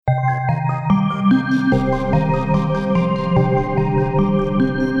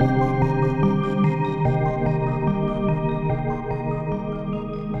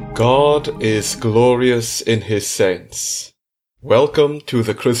God is glorious in His saints. Welcome to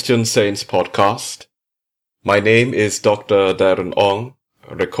the Christian Saints podcast. My name is Dr. Darren Ong,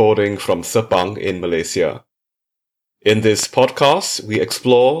 recording from Sepang in Malaysia. In this podcast, we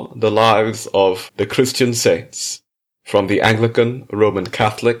explore the lives of the Christian saints from the Anglican, Roman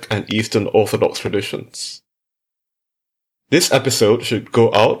Catholic, and Eastern Orthodox traditions. This episode should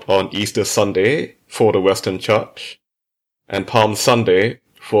go out on Easter Sunday for the Western Church and Palm Sunday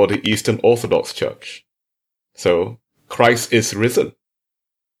for the Eastern Orthodox Church. So, Christ is risen.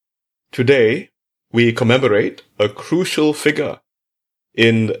 Today, we commemorate a crucial figure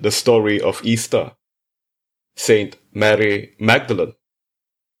in the story of Easter, Saint Mary Magdalene.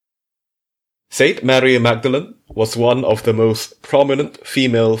 Saint Mary Magdalene was one of the most prominent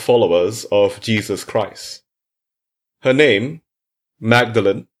female followers of Jesus Christ. Her name,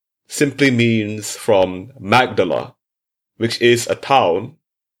 Magdalene, simply means from Magdala, which is a town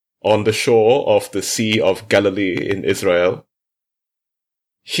on the shore of the Sea of Galilee in Israel.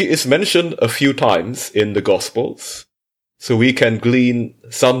 She is mentioned a few times in the Gospels, so we can glean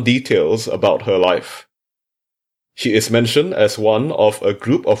some details about her life. She is mentioned as one of a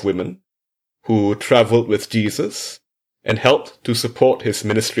group of women who traveled with Jesus and helped to support his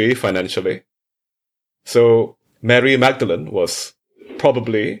ministry financially. So Mary Magdalene was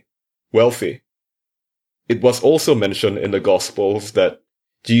probably wealthy. It was also mentioned in the Gospels that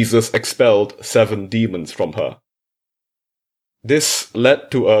Jesus expelled 7 demons from her. This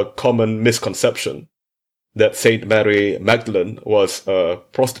led to a common misconception that Saint Mary Magdalene was a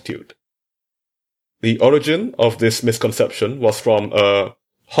prostitute. The origin of this misconception was from a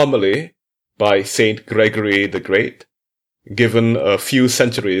homily by Saint Gregory the Great, given a few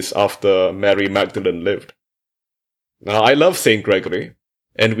centuries after Mary Magdalene lived. Now, I love Saint Gregory,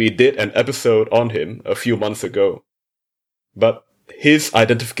 and we did an episode on him a few months ago. But his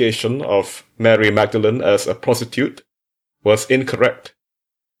identification of Mary Magdalene as a prostitute was incorrect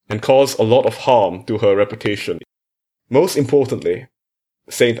and caused a lot of harm to her reputation. Most importantly,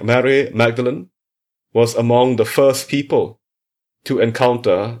 Saint Mary Magdalene was among the first people to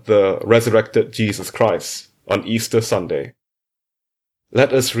encounter the resurrected Jesus Christ on Easter Sunday.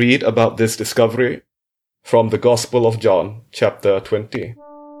 Let us read about this discovery from the Gospel of John, chapter 20.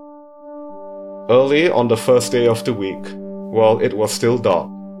 Early on the first day of the week, while it was still dark,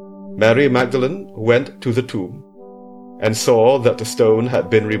 Mary Magdalene went to the tomb and saw that the stone had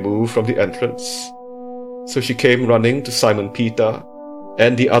been removed from the entrance. So she came running to Simon Peter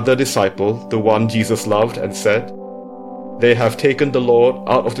and the other disciple, the one Jesus loved, and said, "They have taken the Lord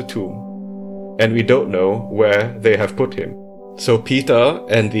out of the tomb, and we don't know where they have put him." So Peter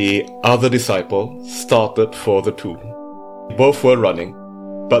and the other disciple started for the tomb. Both were running,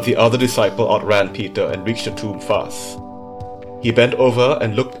 but the other disciple outran Peter and reached the tomb fast. He bent over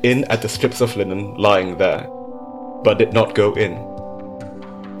and looked in at the strips of linen lying there, but did not go in.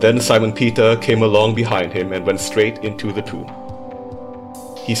 Then Simon Peter came along behind him and went straight into the tomb.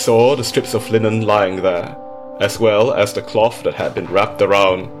 He saw the strips of linen lying there, as well as the cloth that had been wrapped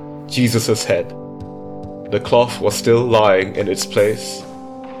around Jesus' head. The cloth was still lying in its place,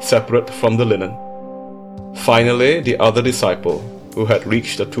 separate from the linen. Finally, the other disciple, who had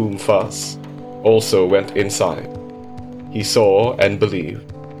reached the tomb fast, also went inside. He saw and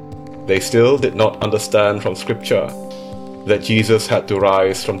believed. They still did not understand from Scripture that Jesus had to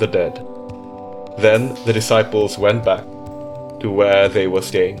rise from the dead. Then the disciples went back to where they were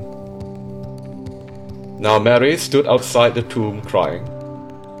staying. Now Mary stood outside the tomb crying.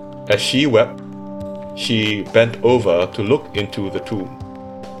 As she wept, she bent over to look into the tomb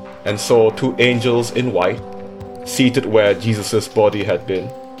and saw 2 angels in white seated where Jesus' body had been,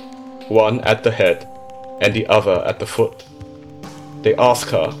 one at the head and the other at the foot. They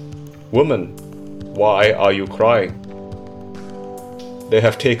asked her, "Woman, why are you crying?" "They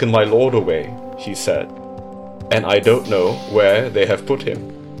have taken my Lord away," she said, "and I don't know where they have put him."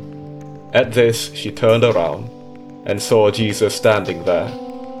 At this she turned around and saw Jesus standing there,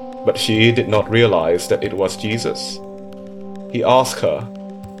 but she did not realize that it was Jesus. He asked her,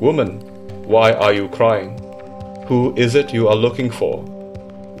 "Woman, why are you crying? Who is it you are looking for?"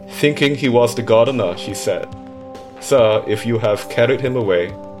 Thinking he was the gardener, she said, "Sir, if you have carried him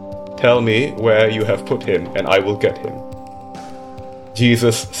away, tell me where you have put him, and I will get him."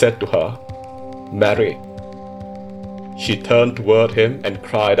 Jesus said to her, "Mary." She turned toward him and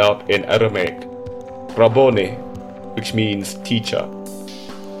cried out in Aramaic, "Rabboni," which means teacher.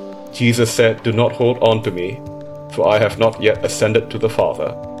 Jesus said, "Do not hold on to me, for I have not yet ascended to the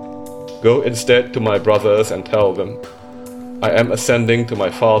Father. Go instead to my brothers and tell them, I am ascending to my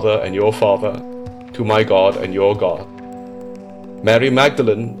Father and your Father, to my God and your God. Mary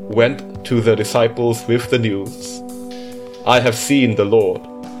Magdalene went to the disciples with the news, I have seen the Lord,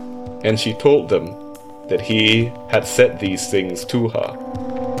 and she told them that he had said these things to her.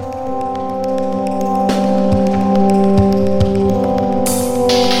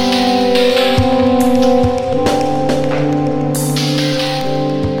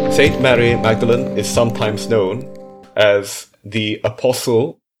 Saint Mary Magdalene is sometimes known as the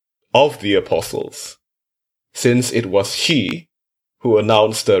Apostle of the Apostles, since it was she who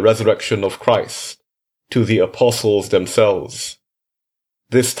announced the resurrection of Christ to the apostles themselves.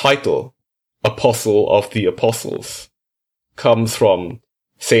 This title, Apostle of the Apostles, comes from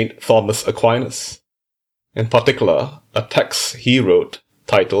Saint Thomas Aquinas, in particular a text he wrote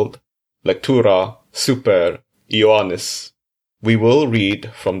titled Lectura Super Ioannis. We will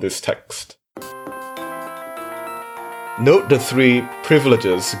read from this text. Note the three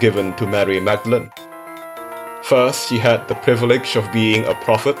privileges given to Mary Magdalene. First, she had the privilege of being a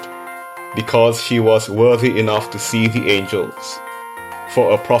prophet because she was worthy enough to see the angels.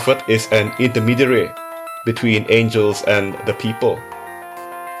 For a prophet is an intermediary between angels and the people.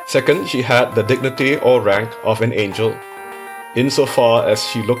 Second, she had the dignity or rank of an angel, insofar as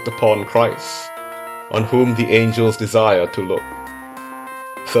she looked upon Christ, on whom the angels desire to look.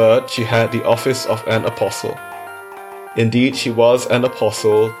 Third, she had the office of an apostle. Indeed, she was an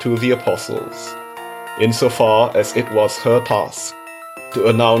apostle to the apostles, insofar as it was her task to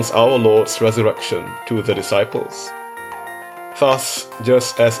announce our Lord's resurrection to the disciples. Thus,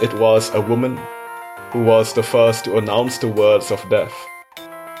 just as it was a woman who was the first to announce the words of death,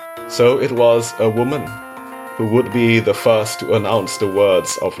 so it was a woman who would be the first to announce the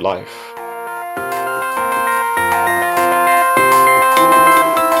words of life.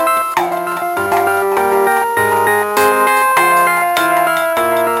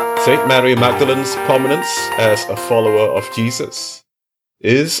 Saint Mary Magdalene's prominence as a follower of Jesus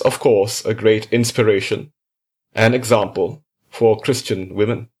is, of course, a great inspiration and example for Christian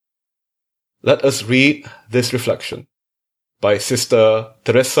women. Let us read this reflection by Sister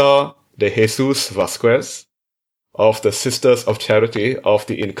Teresa de Jesus Vasquez of the Sisters of Charity of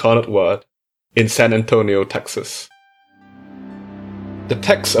the Incarnate Word in San Antonio, Texas. The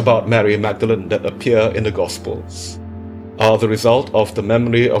texts about Mary Magdalene that appear in the Gospels are the result of the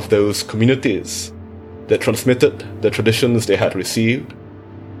memory of those communities that transmitted the traditions they had received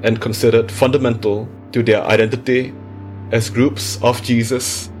and considered fundamental to their identity as groups of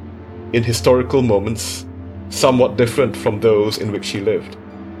Jesus in historical moments somewhat different from those in which he lived.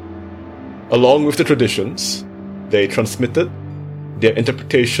 Along with the traditions, they transmitted their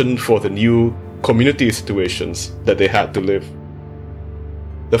interpretation for the new community situations that they had to live.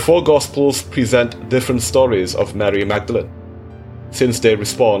 The four Gospels present different stories of Mary Magdalene, since they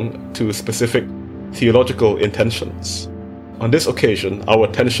respond to specific theological intentions. On this occasion, our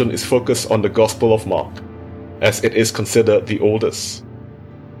attention is focused on the Gospel of Mark, as it is considered the oldest.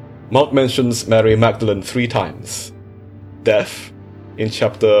 Mark mentions Mary Magdalene 3 times: death in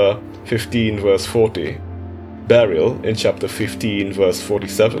chapter 15 verse 40, burial in chapter 15 verse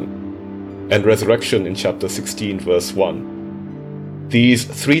 47, and resurrection in chapter 16 verse 1. These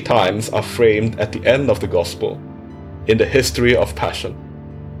 3 times are framed at the end of the Gospel, in the history of Passion,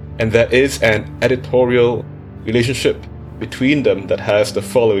 and there is an editorial relationship between them that has the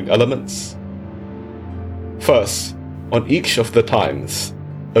following elements. First, on each of the times,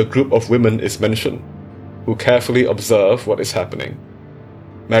 a group of women is mentioned, who carefully observe what is happening.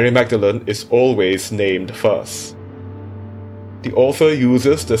 Mary Magdalene is always named first. The author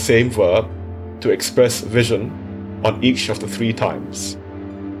uses the same verb to express vision on each of the 3 times.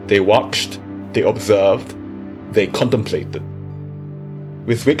 They watched, they observed, they contemplated,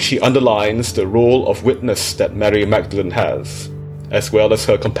 with which she underlines the role of witness that Mary Magdalene has, as well as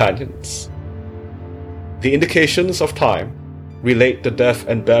her companions. The indications of time relate the death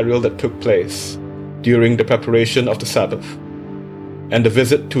and burial that took place during the preparation of the Sabbath, and the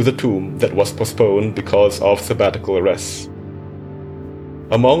visit to the tomb that was postponed because of sabbatical rest.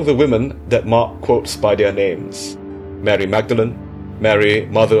 Among the women that Mark quotes by their names, Mary Magdalene, Mary,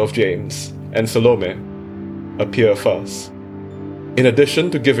 mother of James, and Salome appear first. In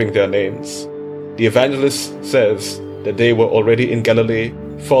addition to giving their names, the evangelist says that they were already in Galilee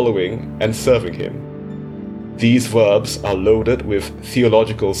following and serving him. These verbs are loaded with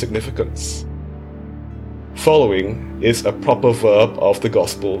theological significance. Following is a proper verb of the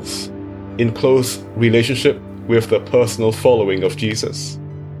Gospels, in close relationship with the personal following of Jesus.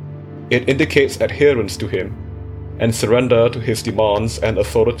 It indicates adherence to him and surrender to his demands and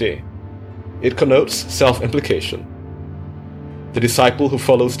authority, It connotes self-implication. The disciple who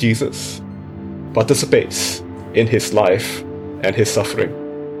follows Jesus participates in his life and his suffering.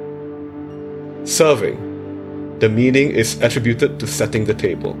 Serving, the meaning is attributed to setting the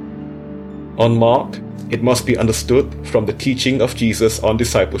table. On Mark, it must be understood from the teaching of Jesus on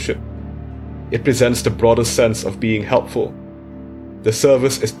discipleship. It presents the broader sense of being helpful. The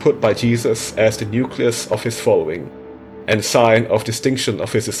service is put by Jesus as the nucleus of his following and sign of distinction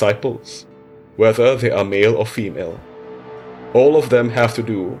of his disciples, whether they are male or female. All of them have to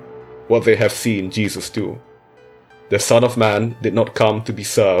do what they have seen Jesus do. The Son of Man did not come to be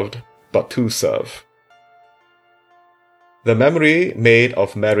served, but to serve. The memory made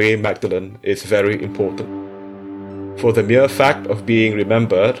of Mary Magdalene is very important, for the mere fact of being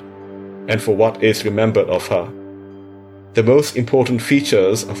remembered and for what is remembered of her. The most important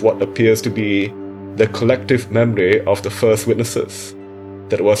features of what appears to be the collective memory of the first witnesses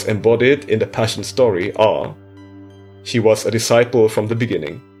that was embodied in the Passion story are: she was a disciple from the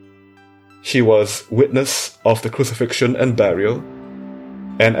beginning, she was witness of the crucifixion and burial,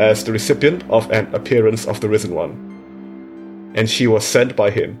 and as the recipient of an appearance of the risen one, and she was sent by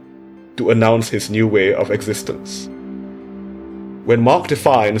him to announce his new way of existence. When Mark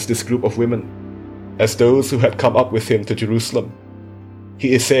defines this group of women as those who had come up with him to Jerusalem,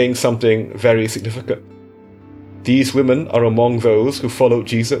 he is saying something very significant. These women are among those who followed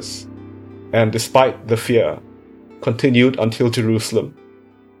Jesus, and despite the fear, continued until Jerusalem,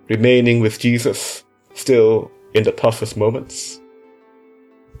 remaining with Jesus still in the toughest moments.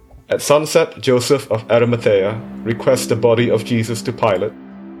 At sunset, Joseph of Arimathea requests the body of Jesus to Pilate,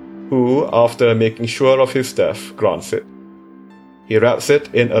 who, after making sure of his death, grants it. He wraps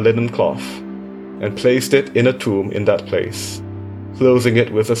it in a linen cloth and placed it in a tomb in that place, closing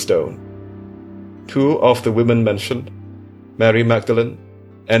it with a stone. Two of the women mentioned, Mary Magdalene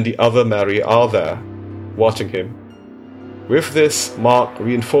and the other Mary, are there, watching him. With this, Mark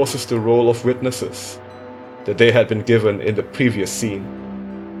reinforces the role of witnesses that they had been given in the previous scene.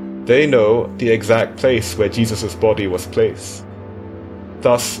 They know the exact place where Jesus' body was placed.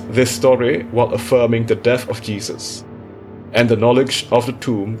 Thus, this story, while affirming the death of Jesus and the knowledge of the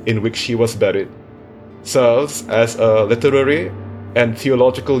tomb in which he was buried, serves as a literary and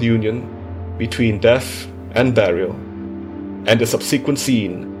theological union between death and burial, and the subsequent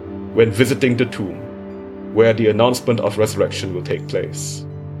scene when visiting the tomb, where the announcement of resurrection will take place.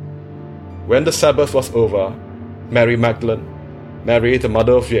 When the Sabbath was over, Mary Magdalene, Mary the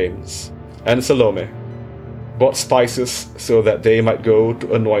mother of James, and Salome bought spices so that they might go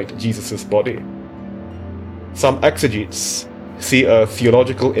to anoint Jesus' body. Some exegetes see a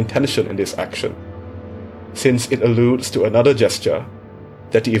theological intention in this action, since it alludes to another gesture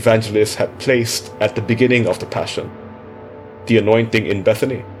that the evangelist had placed at the beginning of the Passion, the anointing in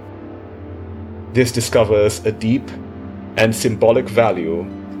Bethany. This discovers a deep and symbolic value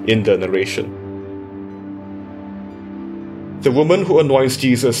in the narration. The woman who anoints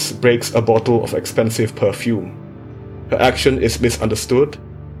Jesus breaks a bottle of expensive perfume. Her action is misunderstood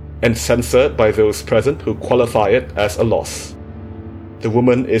and censored by those present who qualify it as a loss. The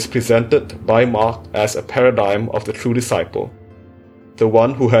woman is presented by Mark as a paradigm of the true disciple, the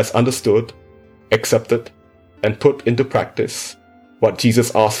one who has understood, accepted, and put into practice what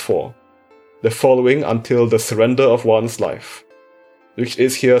Jesus asked for, the following until the surrender of one's life, which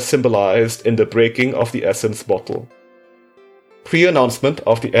is here symbolized in the breaking of the essence bottle. Pre-announcement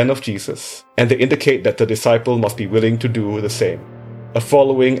of the end of Jesus, and they indicate that the disciple must be willing to do the same, a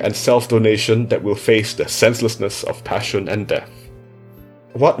following and self-donation that will face the senselessness of passion and death.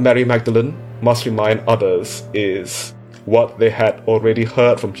 What Mary Magdalene must remind others is what they had already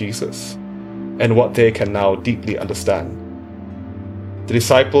heard from Jesus, and what they can now deeply understand. The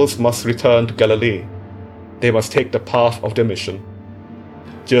disciples must return to Galilee. They must take the path of their mission,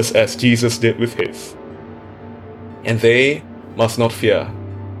 just as Jesus did with his. And they must not fear,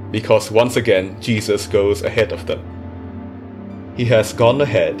 because once again Jesus goes ahead of them. He has gone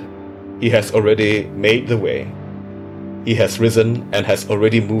ahead. He has already made the way. He has risen and has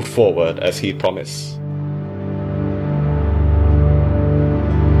already moved forward as he promised.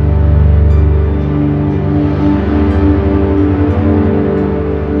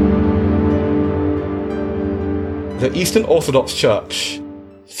 The Eastern Orthodox Church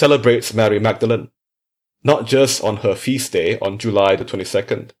celebrates Mary Magdalene, not just on her feast day on July the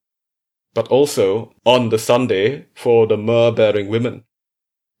 22nd, but also on the Sunday for the myrrh-bearing women,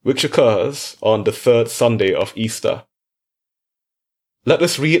 which occurs on the third Sunday of Easter. Let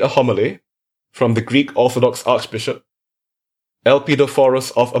us read a homily from the Greek Orthodox Archbishop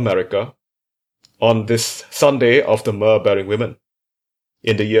Elpidophorus of America on this Sunday of the myrrh-bearing women.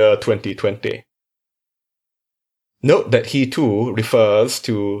 in the year 2020. Note that he too refers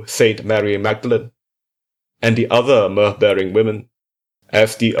to Saint Mary Magdalene and the other myrrh-bearing women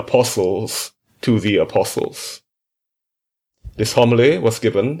as the apostles to the apostles. This homily was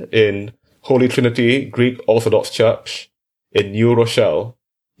given in Holy Trinity Greek Orthodox Church in New Rochelle,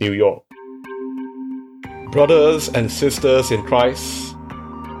 New York. Brothers and sisters in Christ,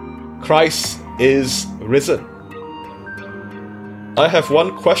 Christ is risen. I have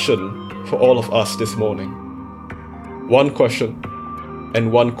one question for all of us this morning. One question,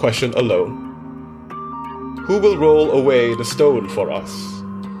 and one question alone. Who will roll away the stone for us?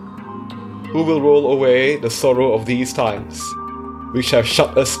 Who will roll away the sorrow of these times, which have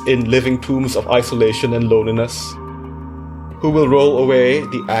shut us in living tombs of isolation and loneliness? Who will roll away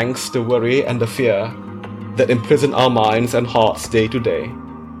the angst, the worry, and the fear that imprison our minds and hearts day to day?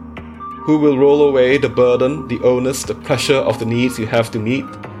 Who will roll away the burden, the onus, the pressure of the needs we have to meet,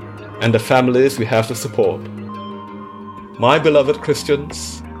 and the families we have to support? My beloved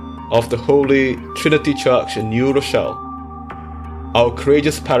Christians of the Holy Trinity Church in New Rochelle, our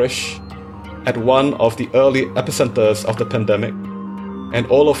courageous parish at one of the early epicenters of the pandemic, and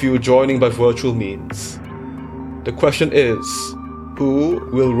all of you joining by virtual means, the question is, who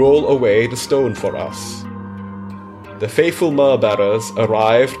will roll away the stone for us? The faithful myrrh-bearers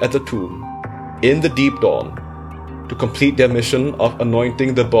arrived at the tomb in the deep dawn to complete their mission of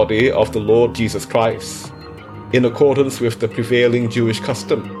anointing the body of the Lord Jesus Christ, in accordance with the prevailing Jewish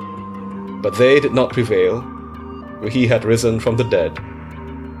custom. But they did not prevail, for he had risen from the dead.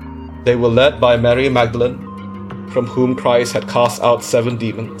 They were led by Mary Magdalene, from whom Christ had cast out 7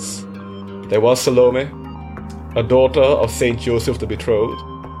 demons. There was Salome, a daughter of Saint Joseph the Betrothed.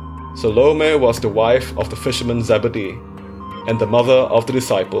 Salome was the wife of the fisherman Zebedee, and the mother of the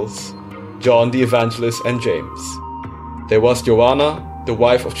disciples, John the Evangelist and James. There was Joanna, the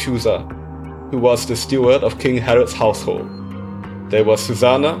wife of Chuza, who was the steward of King Herod's household. There was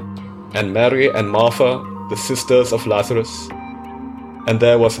Susanna, and Mary and Martha, the sisters of Lazarus. And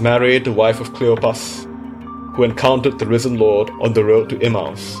there was Mary, the wife of Cleopas, who encountered the risen Lord on the road to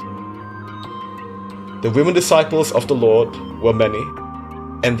Emmaus. The women disciples of the Lord were many,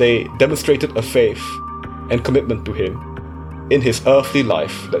 and they demonstrated a faith and commitment to him in his earthly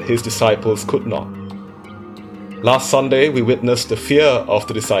life that his disciples could not. Last Sunday, we witnessed the fear of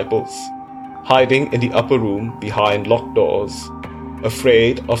the disciples, hiding in the upper room behind locked doors,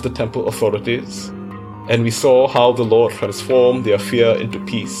 afraid of the temple authorities, and we saw how the Lord transformed their fear into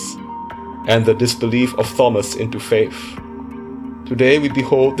peace, and the disbelief of Thomas into faith. Today we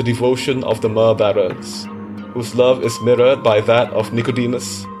behold the devotion of the myrrh-bearers, whose love is mirrored by that of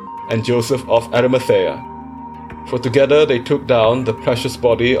Nicodemus and Joseph of Arimathea. For together they took down the precious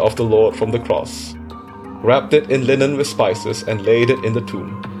body of the Lord from the cross, wrapped it in linen with spices, and laid it in the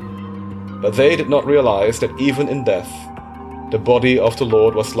tomb. But they did not realize that even in death, the body of the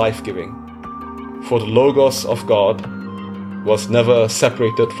Lord was life-giving, for the Logos of God was never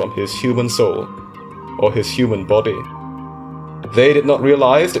separated from his human soul or his human body. They did not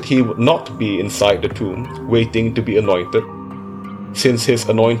realize that he would not be inside the tomb waiting to be anointed, since his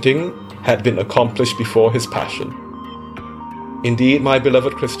anointing had been accomplished before his passion. Indeed, my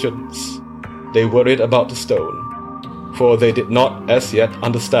beloved Christians, they worried about the stone, for they did not as yet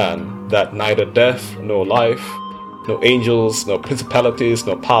understand that neither death nor life, no angels, no principalities,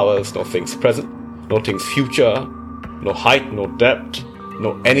 no powers, no things present, no things future, no height, no depth,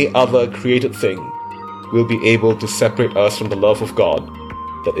 no any other created thing will be able to separate us from the love of God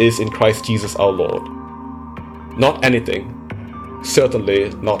that is in Christ Jesus our Lord. Not anything, certainly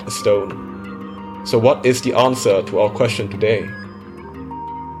not a stone. So what is the answer to our question today?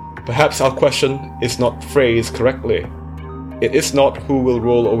 Perhaps our question is not phrased correctly. It is not who will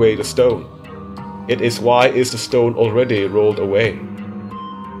roll away the stone. It is why is the stone already rolled away.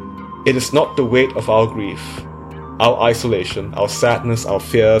 It is not the weight of our grief, our isolation, our sadness, our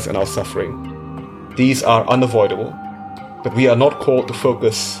fears, and our suffering. These are unavoidable, but we are not called to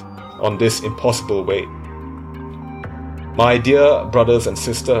focus on this impossible weight. My dear brothers and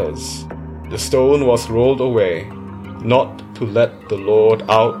sisters, the stone was rolled away, not to let the Lord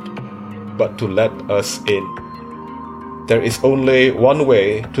out, but to let us in. There is only one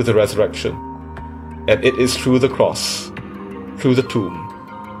way to the resurrection, and it is through the cross, through the tomb,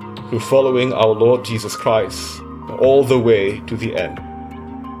 through following our Lord Jesus Christ all the way to the end.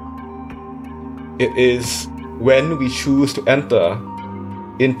 It is when we choose to enter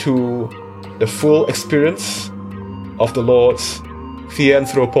into the full experience of the Lord's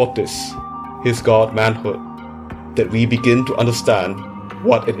theanthropotis, his God-manhood, that we begin to understand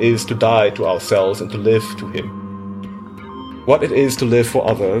what it is to die to ourselves and to live to him. what it is to live for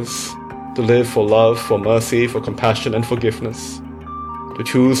others, to live for love, for mercy, for compassion and forgiveness, to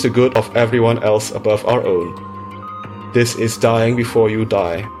choose the good of everyone else above our own. This is dying before you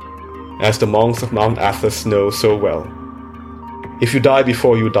die, as the monks of Mount Athos know so well. If you die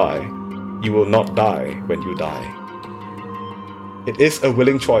before you die, you will not die when you die. It is a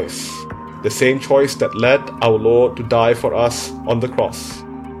willing choice, the same choice that led our Lord to die for us on the cross.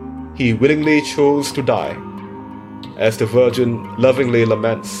 He willingly chose to die, as the Virgin lovingly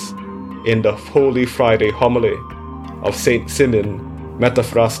laments in the Holy Friday homily of Saint Simeon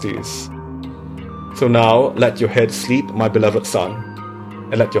Metaphrastes. So now let your head sleep, my beloved son,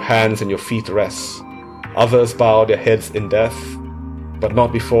 and let your hands and your feet rest. Others bow their heads in death, but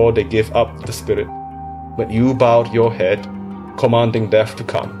not before they give up the spirit. But you bowed your head, commanding death to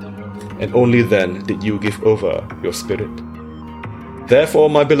come, and only then did you give over your spirit.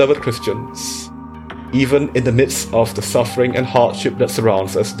 Therefore, my beloved Christians, even in the midst of the suffering and hardship that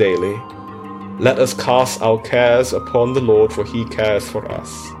surrounds us daily, let us cast our cares upon the Lord, for he cares for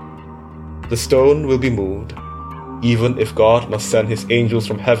us. The stone will be moved, even if God must send his angels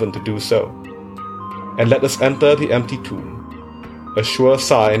from heaven to do so. And let us enter the empty tomb, a sure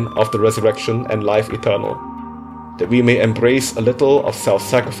sign of the resurrection and life eternal, that we may embrace a little of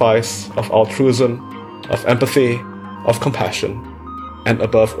self-sacrifice, of altruism, of empathy, of compassion, and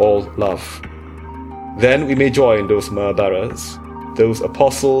above all, love. Then we may join those myrrh-bearers, those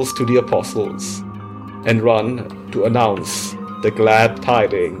apostles to the apostles, and run to announce the glad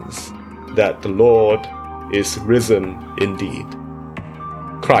tidings that the Lord is risen indeed.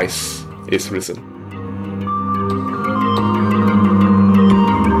 Christ is risen.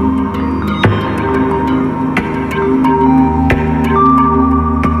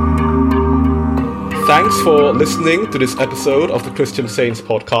 Thanks for listening to this episode of the Christian Saints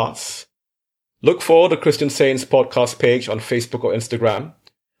Podcast. Look for the Christian Saints Podcast page on Facebook or Instagram,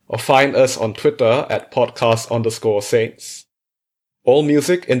 or find us on Twitter at podcast_saints. All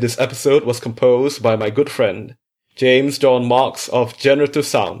music in this episode was composed by my good friend, James John Marks of Generative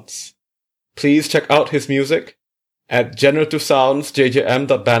Sounds. Please check out his music at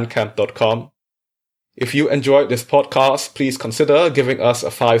generativesoundsjjm.bandcamp.com. If you enjoyed this podcast, please consider giving us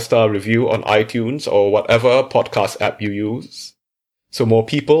a 5-star review on iTunes or whatever podcast app you use, so more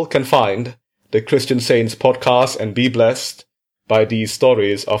people can find the Christian Saints Podcast and be blessed by these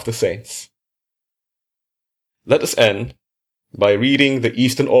stories of the saints. Let us end by reading the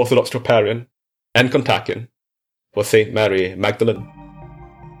Eastern Orthodox Troparion and Kontakion for Saint Mary Magdalene.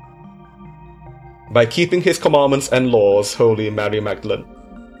 By keeping his commandments and laws, Holy Mary Magdalene,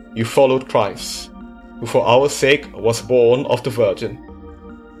 you followed Christ, who for our sake was born of the Virgin,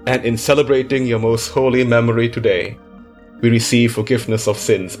 and in celebrating your most holy memory today, we receive forgiveness of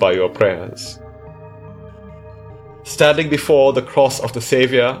sins by your prayers. Standing before the cross of the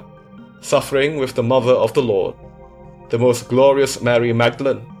Saviour, suffering with the Mother of the Lord, the most glorious Mary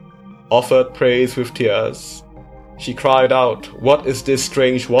Magdalene offered praise with tears. She cried out, "What is this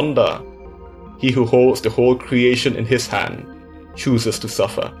strange wonder? He who holds the whole creation in his hand chooses to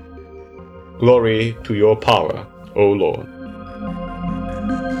suffer. Glory to your power, O Lord."